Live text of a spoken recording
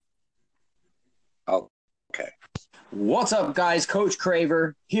What's up, guys? Coach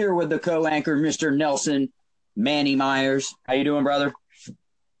Craver here with the co-anchor, Mr. Nelson Manny Myers. How you doing, brother?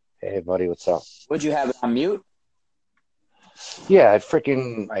 Hey buddy, what's up? Would you have it on mute? Yeah,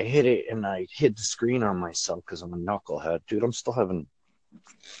 I hit it and I hit the screen on myself because I'm a knucklehead, dude. I'm still having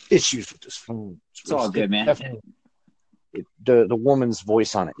issues with this phone. It's all It good, man. definitely the woman's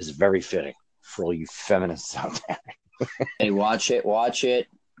voice on it is very fitting for all you feminists out there. Hey, watch it, watch it.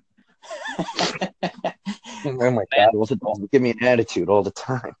 Oh my Man, God, what's it give me an attitude all the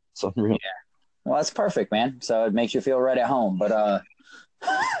time? It's yeah. unreal. Well, that's perfect, man. So it makes you feel right at home. But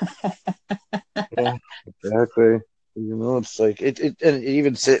Yeah, exactly. It's like and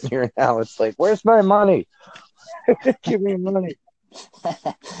even sitting here now, it's like, where's my money? Give me money. all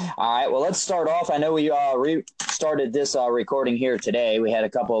right. Well, let's start off. I know we started this recording here today. We had a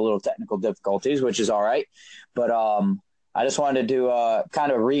couple of little technical difficulties, which is all right. But I just wanted to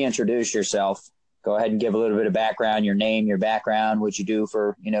kind of reintroduce yourself. Go ahead and give a little bit of background, your name, your background, what you do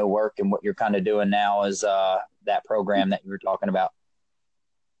for work, and what you're kind of doing now as that program that you were talking about.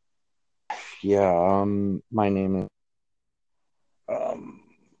 Yeah, my name is um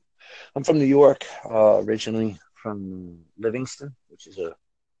I'm from New York, originally from Livingston, which is a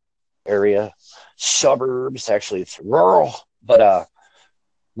area suburbs. Actually, it's rural, but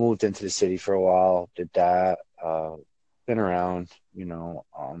moved into the city for a while. Did that. Been around,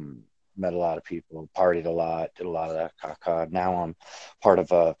 met a lot of people, partied a lot, did a lot of that caca. Now I'm part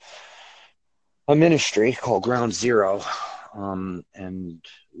of a ministry called Ground Zero, and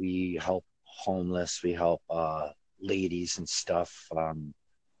we help homeless. We help ladies and stuff.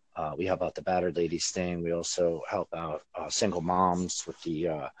 We help out the battered ladies thing. We also help out single moms with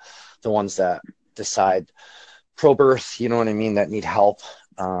the ones that decide pro birth. You know what I mean? That need help.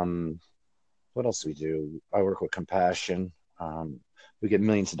 What else do we do? I work with Compassion. We get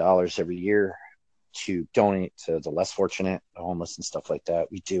millions of dollars every year to donate to the less fortunate, the homeless, and stuff like that.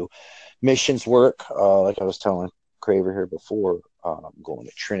 We do missions work, like I was telling Craver here before. I'm going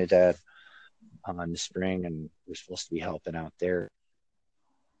to Trinidad in the spring, and we're supposed to be helping out there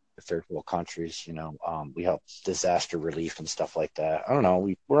third world countries. We help disaster relief and stuff like that. I don't know.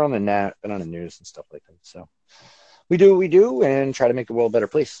 We're on the net and on the news and stuff like that. So we do what we do and try to make the world a better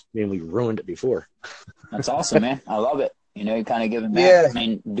place. I mean, we ruined it before. That's awesome, man. I love it. You're kind of giving back. Yeah, I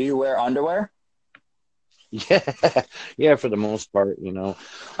mean, do you wear underwear? yeah, yeah. For the most part,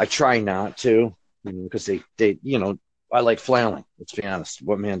 I try not to, because I like flailing. Let's be honest.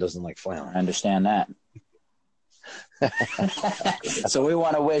 What man doesn't like flailing? I understand that. So we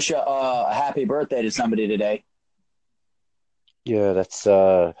want to wish a happy birthday to somebody today. Yeah, that's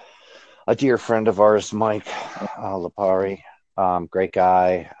a dear friend of ours, Mike Lapari. Great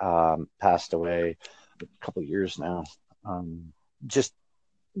guy. Passed away a couple of years now. Just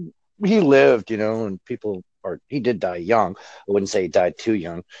he lived, and people are. He did die young. I wouldn't say he died too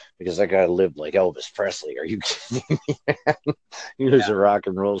young because that guy lived like Elvis Presley. Are you kidding me? He was Yeah. a rock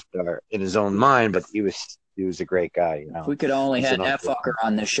and roll star in his own mind, but he was a great guy. If we could only He's had an that fucker unfortunate.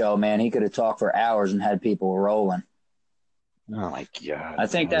 on this show, man, he could have talked for hours and had people rolling. Oh my I God,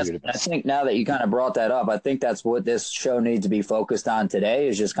 think he that's would have been. I think now that you kind of brought that up, I think that's what this show needs to be focused on today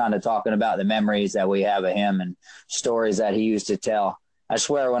is just kind of talking about the memories that we have of him and stories that he used to tell. I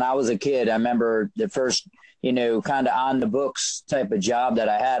swear when I was a kid, I remember the first, kind of on the books type of job that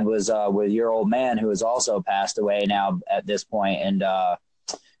I had was with your old man who has also passed away now at this point. And A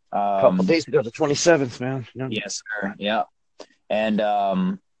couple of um days ago, the 27th, man. Yeah. yes, sir. Yeah. And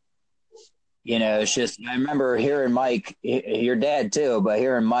it's just I remember hearing Mike, your dad too, but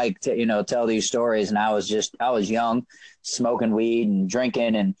hearing Mike, tell these stories, and I was young, smoking weed and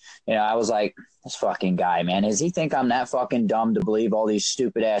drinking, and I was like, this fucking guy, man, does he think I'm that fucking dumb to believe all these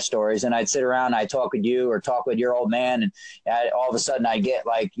stupid ass stories? And I'd sit around, and I'd talk with you or talk with your old man, and all of a sudden I get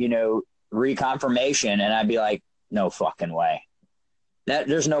like reconfirmation, and I'd be like, no fucking way. That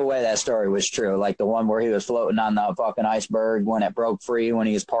there's no way that story was true. Like the one where he was floating on the fucking iceberg when it broke free, when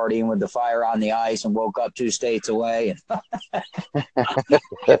he was partying with the fire on the ice and woke up 2 states away. And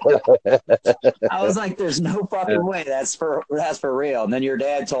I was like, "There's no fucking way that's for real." And then your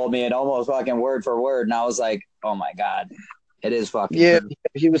dad told me it almost fucking word for word, and I was like, "Oh my god, it is fucking Yeah, true."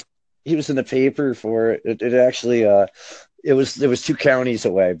 he was in the paper for it. It actually it was two counties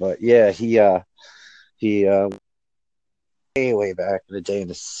away, but yeah, he way back in the day in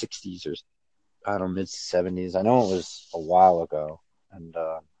the 60s or I don't know, mid 70s. I know it was a while ago, and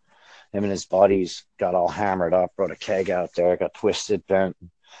him and his buddies got all hammered up, brought a keg out there, got twisted, bent,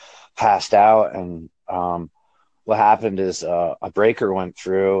 passed out, and what happened is a breaker went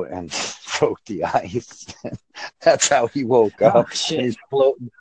through and broke the ice. That's how he woke Oh up, and shit! he's floating.